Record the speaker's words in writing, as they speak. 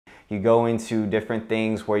You go into different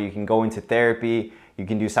things where you can go into therapy, you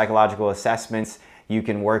can do psychological assessments, you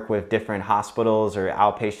can work with different hospitals or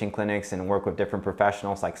outpatient clinics and work with different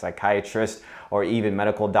professionals like psychiatrists or even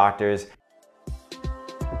medical doctors.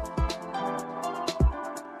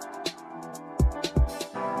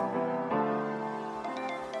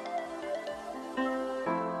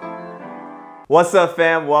 What's up,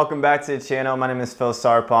 fam? Welcome back to the channel. My name is Phil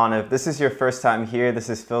Sarpon. If this is your first time here, this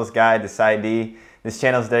is Phil's Guide to PsyD. This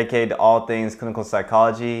channel is dedicated to all things clinical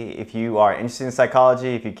psychology. If you are interested in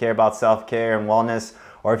psychology, if you care about self-care and wellness,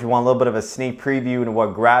 or if you want a little bit of a sneak preview into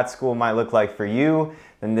what grad school might look like for you,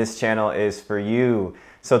 then this channel is for you.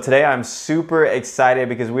 So today I'm super excited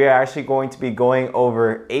because we are actually going to be going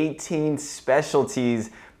over 18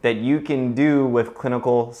 specialties that you can do with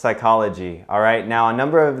clinical psychology. All right, now a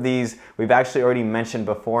number of these we've actually already mentioned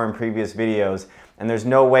before in previous videos, and there's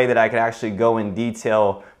no way that I could actually go in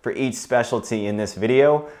detail for each specialty in this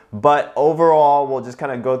video, but overall we'll just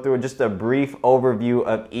kind of go through just a brief overview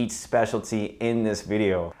of each specialty in this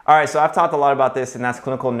video. All right, so I've talked a lot about this, and that's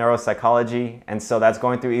clinical neuropsychology, and so that's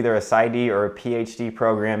going through either a PsyD or a PhD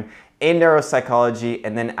program in neuropsychology,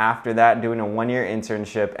 and then after that doing a one-year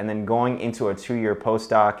internship and then going into a 2-year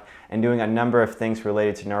postdoc and doing a number of things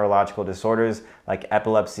related to neurological disorders like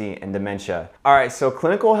epilepsy and dementia. All right, so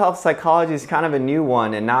clinical health psychology is kind of a new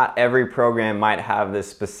one, and not every program might have this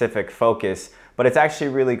specific focus, but it's actually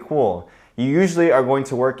really cool. You usually are going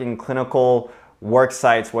to work in clinical work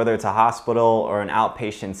sites, whether it's a hospital or an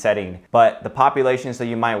outpatient setting. But the populations that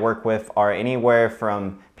you might work with are anywhere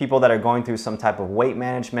from people that are going through some type of weight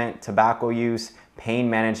management, tobacco use, pain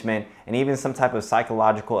management, and even some type of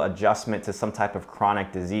psychological adjustment to some type of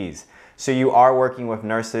chronic disease. So you are working with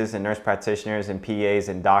nurses and nurse practitioners and PAs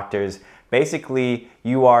and doctors. Basically,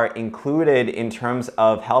 you are included in terms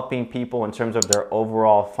of helping people in terms of their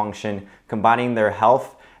overall function, combining their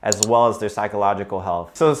health as well as their psychological health.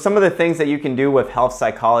 So some of the things that you can do with health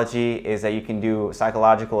psychology is that you can do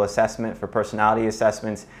psychological assessment for personality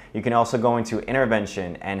assessments. You can also go into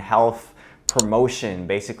intervention and health promotion,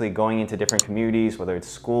 basically going into different communities, whether it's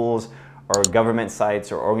schools or government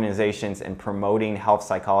sites or organizations, and promoting health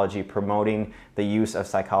psychology, promoting the use of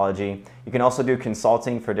psychology. You can also do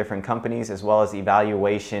consulting for different companies as well as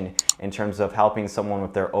evaluation in terms of helping someone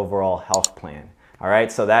with their overall health plan. All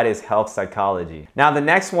right, so that is health psychology. Now the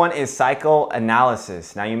next one is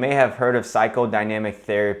psychoanalysis. Now you may have heard of psychodynamic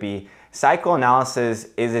therapy. Psychoanalysis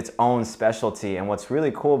is its own specialty, and what's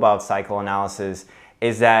really cool about psychoanalysis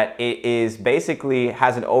is that it is basically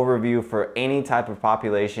has an overview for any type of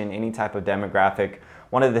population, any type of demographic.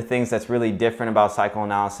 One of the things that's really different about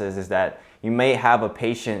psychoanalysis is that you may have a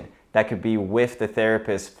patient that could be with the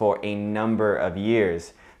therapist for a number of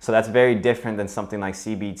years. So that's very different than something like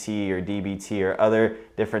CBT or DBT or other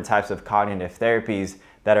different types of cognitive therapies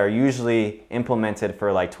that are usually implemented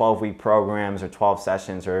for like 12-week programs or 12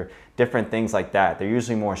 sessions or different things like that. They're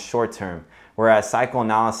usually more short-term. Whereas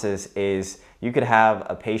psychoanalysis is you could have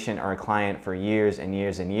a patient or a client for years and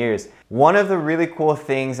years and years. One of the really cool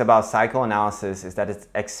things about psychoanalysis is that it's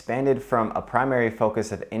expanded from a primary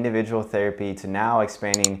focus of individual therapy to now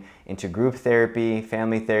expanding into group therapy,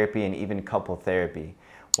 family therapy, and even couple therapy.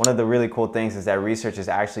 One of the really cool things is that research is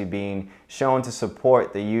actually being shown to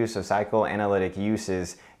support the use of psychoanalytic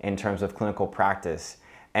uses in terms of clinical practice.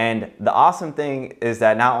 And the awesome thing is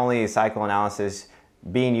that not only is psychoanalysis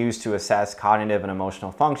being used to assess cognitive and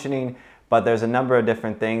emotional functioning, but there's a number of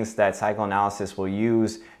different things that psychoanalysis will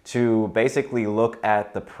use to basically look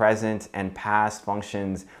at the present and past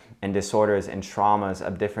functions and disorders and traumas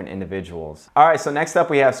of different individuals. All right, so next up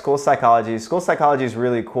we have school psychology. School psychology is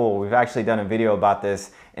really cool. We've actually done a video about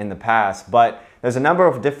this in the past, but there's a number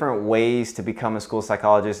of different ways to become a school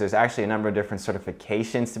psychologist. There's actually a number of different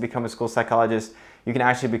certifications to become a school psychologist. You can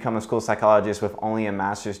actually become a school psychologist with only a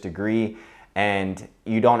master's degree, and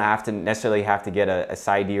you don't necessarily have to get a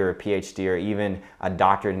PsyD or a PhD or even a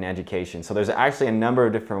doctorate in education. So there's actually a number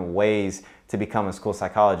of different ways to become a school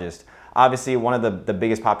psychologist. Obviously, one of the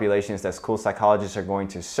biggest populations that school psychologists are going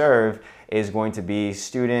to serve is going to be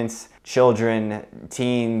students, children,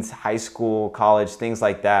 teens, high school, college, things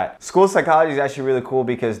like that. School psychology is actually really cool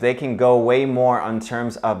because they can go way more in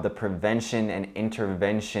terms of the prevention and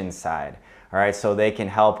intervention side. All right, so they can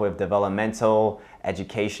help with developmental,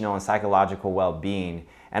 educational, and psychological well-being,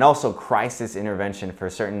 and also crisis intervention for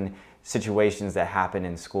certain situations that happen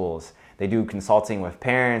in schools. They do consulting with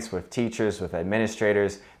parents, with teachers, with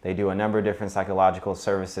administrators. They do a number of different psychological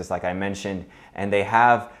services, like I mentioned, and they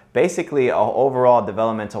have basically an overall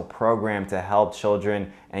developmental program to help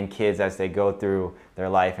children and kids as they go through their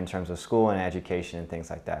life in terms of school and education and things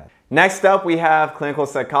like that. Next up, we have clinical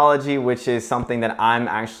psychology, which is something that I'm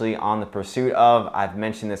actually on the pursuit of. I've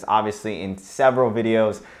mentioned this obviously in several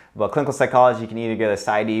videos, but clinical psychology, you can either get a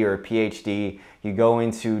PsyD or a PhD. You go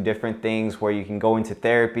into different things where you can go into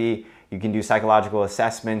therapy, you can do psychological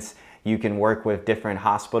assessments, you can work with different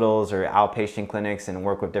hospitals or outpatient clinics and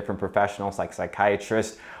work with different professionals like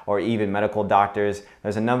psychiatrists or even medical doctors.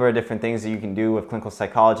 There's a number of different things that you can do with clinical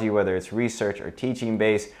psychology, whether it's research or teaching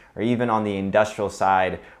based, or even on the industrial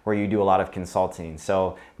side where you do a lot of consulting.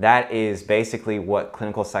 So that is basically what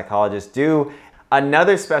clinical psychologists do.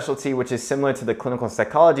 Another specialty which is similar to the clinical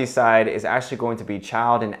psychology side is actually going to be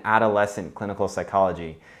child and adolescent clinical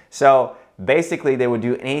psychology. So basically, they would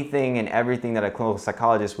do anything and everything that a clinical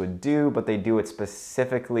psychologist would do, but they do it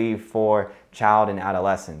specifically for child and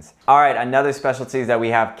adolescents. All right, another specialty is that we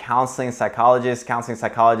have counseling psychologists. Counseling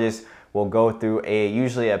psychologists will go through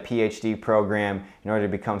usually a PhD program in order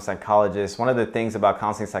to become psychologists. One of the things about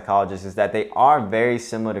counseling psychologists is that they are very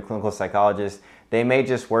similar to clinical psychologists. They may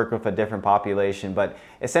just work with a different population, but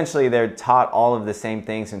essentially they're taught all of the same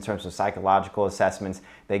things in terms of psychological assessments.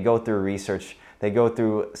 They go through research, they go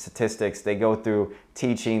through statistics, they go through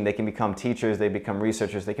teaching, they can become teachers, they become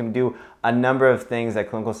researchers, they can do a number of things that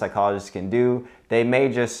clinical psychologists can do. They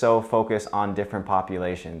may just so focus on different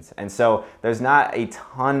populations. And so there's not a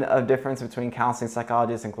ton of difference between counseling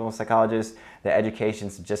psychologists and clinical psychologists. The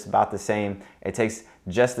education's just about the same. It takes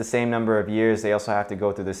just the same number of years. They also have to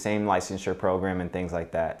go through the same licensure program and things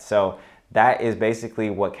like that. So that is basically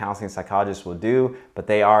what counseling psychologists will do, but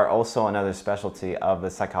they are also another specialty of the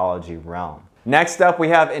psychology realm. Next up, we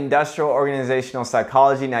have industrial organizational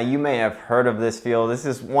psychology. Now, you may have heard of this field. This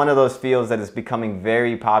is one of those fields that is becoming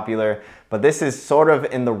very popular, but this is sort of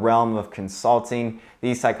in the realm of consulting.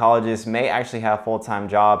 These psychologists may actually have full-time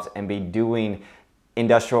jobs and be doing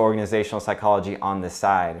industrial organizational psychology on the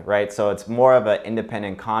side, right? So it's more of an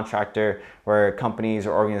independent contractor where companies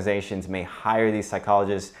or organizations may hire these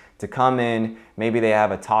psychologists to come in. Maybe they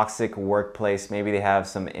have a toxic workplace. Maybe they have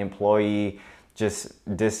some employee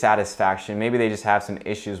dissatisfaction. Maybe they just have some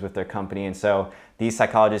issues with their company. And so these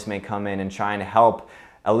psychologists may come in and try and help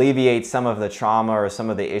alleviate some of the trauma or some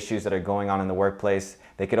of the issues that are going on in the workplace.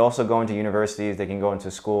 They could also go into universities, they can go into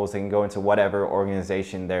schools, they can go into whatever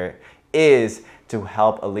organization there is to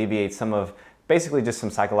help alleviate some of basically just some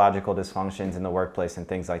psychological dysfunctions in the workplace and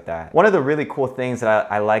things like that. One of the really cool things that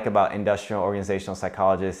I like about industrial organizational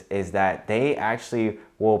psychologists is that they actually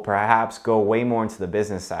will perhaps go way more into the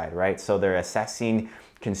business side, right? So they're assessing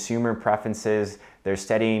consumer preferences, they're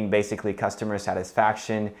studying basically customer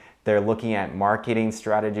satisfaction, they're looking at marketing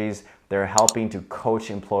strategies, they're helping to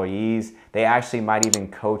coach employees, they actually might even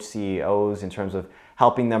coach CEOs in terms of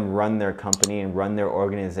helping them run their company and run their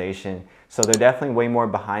organization. So they're definitely way more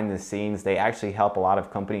behind the scenes. They actually help a lot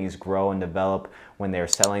of companies grow and develop when they're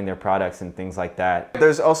selling their products and things like that.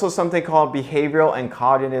 There's also something called behavioral and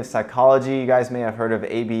cognitive psychology. You guys may have heard of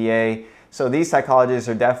ABA. So these psychologists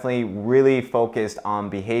are definitely really focused on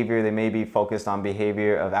behavior. They may be focused on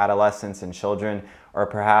behavior of adolescents and children, or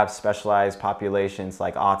perhaps specialized populations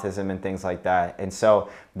like autism and things like that. And so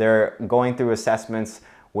they're going through assessments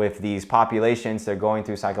with these populations, they're going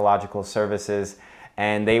through psychological services,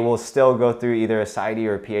 and they will still go through either a PsyD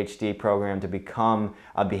or a PhD program to become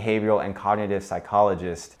a behavioral and cognitive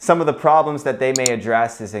psychologist. Some of the problems that they may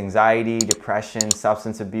address is anxiety, depression,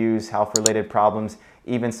 substance abuse, health-related problems,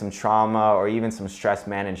 even some trauma or even some stress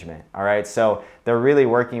management, all right? So they're really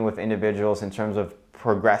working with individuals in terms of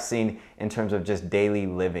progressing in terms of just daily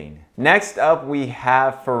living. Next up, we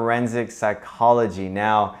have forensic psychology.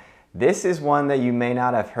 Now, this is one that you may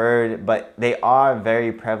not have heard, but they are very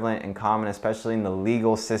prevalent and common, especially in the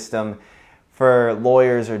legal system for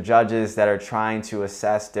lawyers or judges that are trying to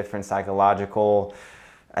assess different psychological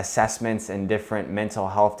assessments and different mental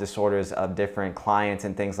health disorders of different clients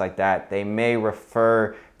and things like that. They may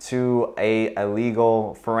refer to a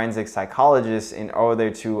legal forensic psychologist in order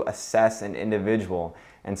to assess an individual.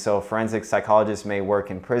 And so forensic psychologists may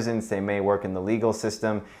work in prisons, they may work in the legal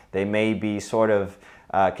system, they may be sort of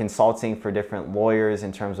consulting for different lawyers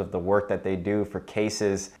in terms of the work that they do for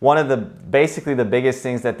cases. One of basically the biggest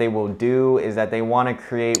things that they will do is that they want to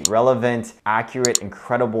create relevant, accurate, and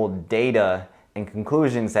credible data and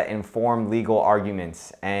conclusions that inform legal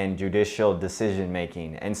arguments and judicial decision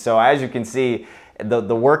making. And so as you can see,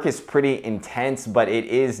 the work is pretty intense, but it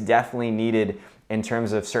is definitely needed in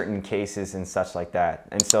terms of certain cases and such like that.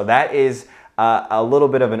 And so that is a little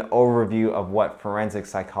bit of an overview of what forensic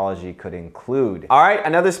psychology could include. All right,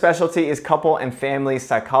 another specialty is couple and family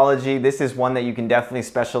psychology. This is one that you can definitely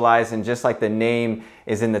specialize in. Just like the name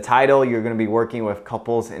is in the title, you're going to be working with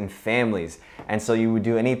couples and families. And so you would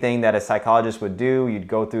do anything that a psychologist would do. You'd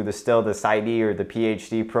go through the PsyD or the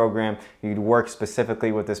PhD program. You'd work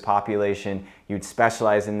specifically with this population. You'd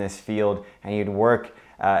specialize in this field, and you'd work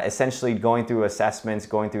essentially going through assessments,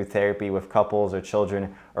 going through therapy with couples or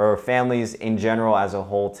children or families in general as a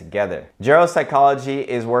whole together. Geropsychology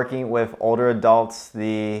is working with older adults,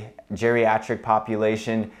 the geriatric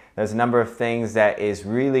population. There's a number of things that is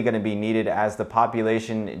really going to be needed as the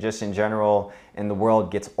population just in general in the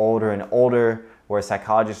world gets older and older, where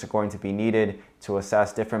psychologists are going to be needed to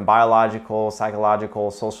assess different biological,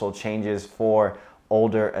 psychological, social changes for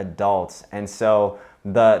older adults. And so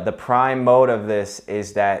the prime mode of this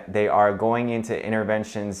is that they are going into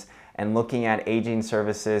interventions and looking at aging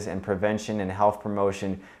services and prevention and health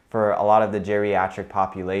promotion for a lot of the geriatric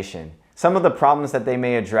population. Some of the problems that they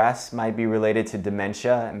may address might be related to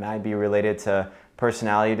dementia, it might be related to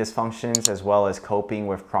personality dysfunctions, as well as coping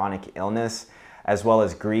with chronic illness, as well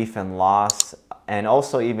as grief and loss, and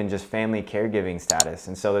also even just family caregiving status.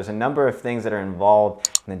 And so there's a number of things that are involved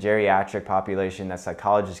in the geriatric population that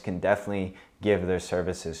psychologists can definitely give their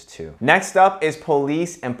services to. Next up is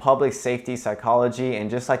police and public safety psychology. And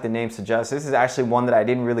just like the name suggests, this is actually one that I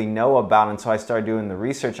didn't really know about until I started doing the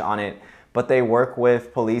research on it, but they work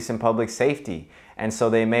with police and public safety. And so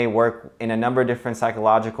they may work in a number of different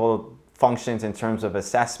psychological functions in terms of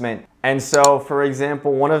assessment. And so, for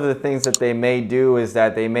example, one of the things that they may do is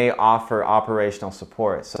that they may offer operational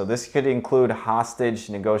support. So this could include hostage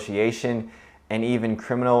negotiation and even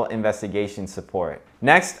criminal investigation support.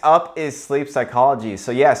 Next up is sleep psychology.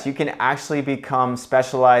 So yes, you can actually become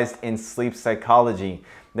specialized in sleep psychology.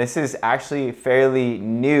 This is actually fairly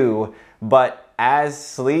new, but as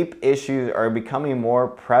sleep issues are becoming more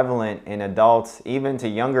prevalent in adults, even to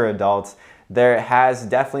younger adults, there has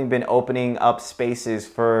definitely been opening up spaces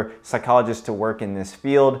for psychologists to work in this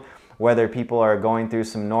field, whether people are going through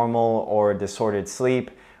some normal or disordered sleep,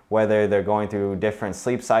 whether they're going through different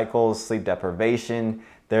sleep cycles, sleep deprivation.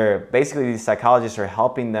 Basically, these psychologists are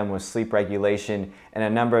helping them with sleep regulation in a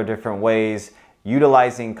number of different ways,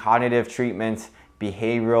 utilizing cognitive treatments,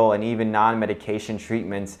 behavioral, and even non-medication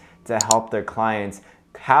treatments to help their clients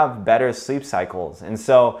have better sleep cycles. And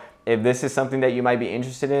so if this is something that you might be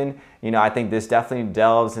interested in, I think this definitely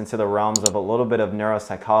delves into the realms of a little bit of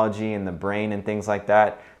neuropsychology and the brain and things like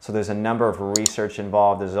that. So there's a number of research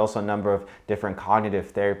involved. There's also a number of different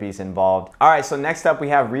cognitive therapies involved. All right, so next up we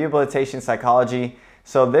have rehabilitation psychology.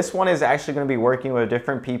 So this one is actually going to be working with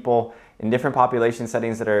different people in different population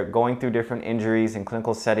settings that are going through different injuries in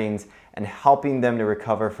clinical settings and helping them to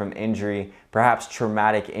recover from injury, perhaps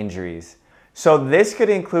traumatic injuries. So this could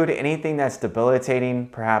include anything that's debilitating,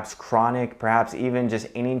 perhaps chronic, perhaps even just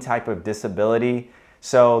any type of disability.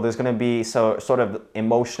 So there's going to be sort of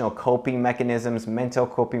emotional coping mechanisms, mental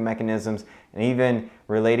coping mechanisms, and even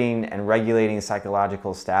relating and regulating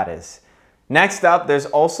psychological status. Next up, there's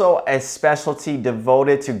also a specialty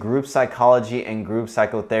devoted to group psychology and group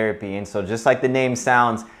psychotherapy. And so just like the name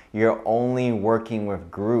sounds, you're only working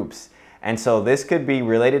with groups. And so this could be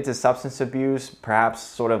related to substance abuse, perhaps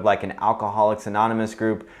sort of like an Alcoholics Anonymous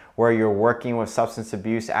group where you're working with substance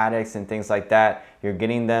abuse addicts and things like that. You're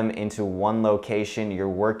getting them into one location. You're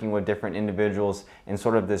working with different individuals in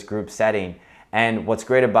sort of this group setting. And what's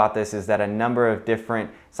great about this is that a number of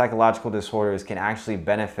different psychological disorders can actually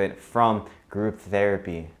benefit from group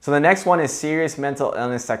therapy. So the next one is serious mental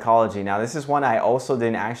illness psychology. Now this is one I also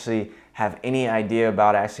didn't actually have any idea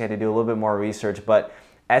about. I actually had to do a little bit more research, but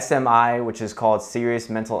SMI, which is called serious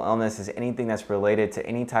mental illness, is anything that's related to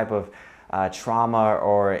any type of trauma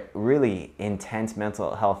or really intense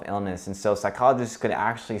mental health illness. And so psychologists could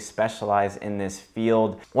actually specialize in this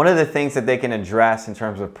field. One of the things that they can address in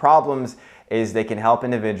terms of problems is they can help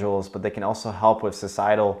individuals, but they can also help with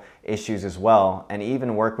societal issues as well, and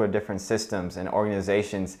even work with different systems and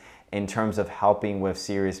organizations in terms of helping with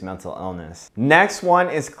serious mental illness. Next one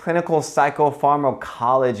is clinical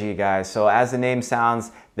psychopharmacology, guys. So as the name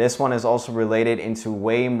sounds, this one is also related into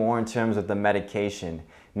way more in terms of the medication.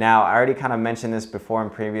 Now, I already kind of mentioned this before in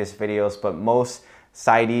previous videos, but most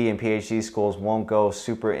PsyD and PhD schools won't go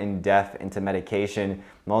super in-depth into medication.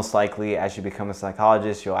 Most likely, as you become a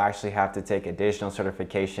psychologist, you'll actually have to take additional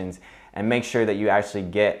certifications and make sure that you actually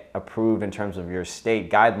get approved in terms of your state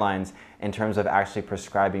guidelines in terms of actually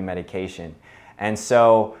prescribing medication. And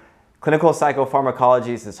so clinical psychopharmacology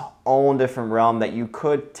is this own different realm that you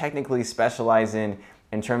could technically specialize in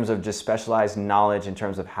in terms of just specialized knowledge in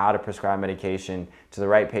terms of how to prescribe medication to the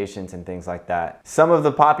right patients and things like that. Some of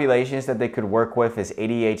the populations that they could work with is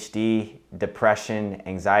ADHD, depression,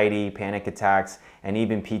 anxiety, panic attacks, and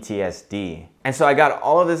even PTSD. And so I got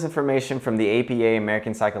all of this information from the APA,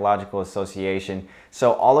 American Psychological Association.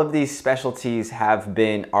 So all of these specialties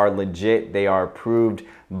are legit, they are approved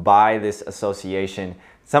by this association.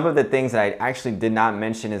 Some of the things that I actually did not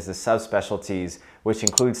mention is the subspecialties, which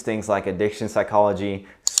includes things like addiction psychology,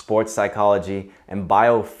 sports psychology, and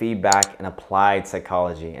biofeedback and applied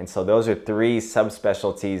psychology. And so those are 3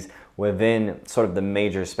 subspecialties within sort of the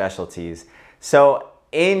major specialties. So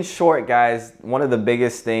in short, guys, one of the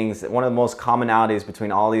biggest things, one of the most commonalities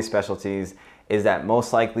between all these specialties is that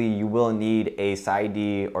most likely you will need a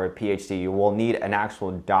PsyD or a PhD. You will need an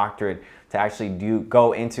actual doctorate to actually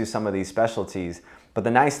go into some of these specialties. But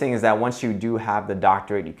the nice thing is that once you do have the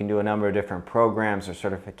doctorate, you can do a number of different programs or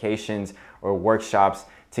certifications or workshops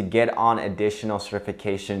to get on additional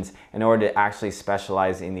certifications in order to actually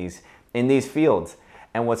specialize in these fields.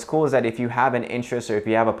 And what's cool is that if you have an interest or if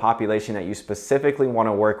you have a population that you specifically want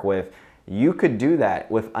to work with, you could do that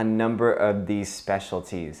with a number of these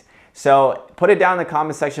specialties. So put it down in the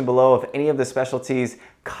comment section below if any of the specialties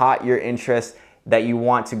caught your interest that you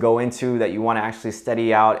want to go into, that you want to actually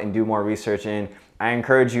study out and do more research in. I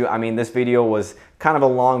encourage you, I mean, this video was kind of a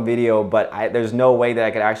long video, but there's no way that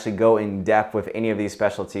I could actually go in depth with any of these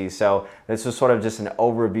specialties. So this was sort of just an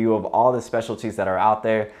overview of all the specialties that are out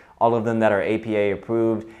there, all of them that are APA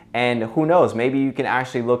approved. And who knows, maybe you can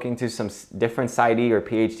actually look into some different PsyD or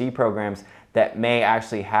PhD programs that may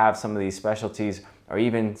actually have some of these specialties or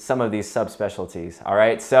even some of these subspecialties. All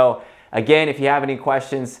right, so again, if you have any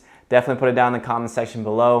questions, definitely put it down in the comment section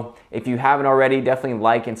below. If you haven't already, definitely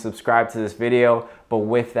like and subscribe to this video. But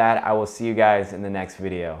with that, I will see you guys in the next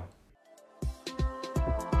video.